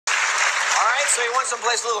So you want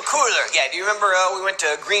someplace a little cooler? Yeah, do you remember we went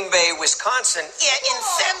to Green Bay, Wisconsin? Yeah, in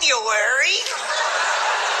February.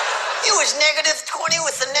 It was -20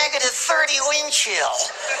 with a -30 wind chill.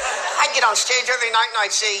 I'd get on stage every night and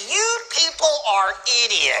I'd say, "You people are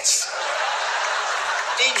idiots.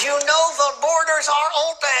 Did you know the borders are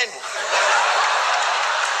open?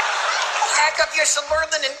 Pack up your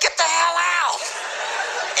Suburban and get the hell out."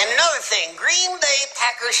 And another thing, Green Bay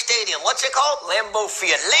Packers Stadium. What's it called? Lambeau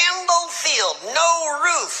Field. Lambeau Field. No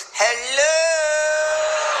roof. Hello?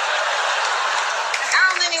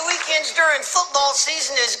 How many weekends during football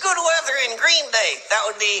season is good weather in Green Bay? That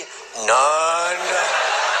would be none.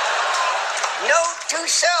 Note to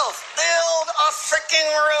self, build a freaking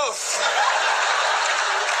roof.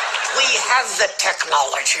 We have the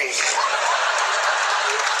technology.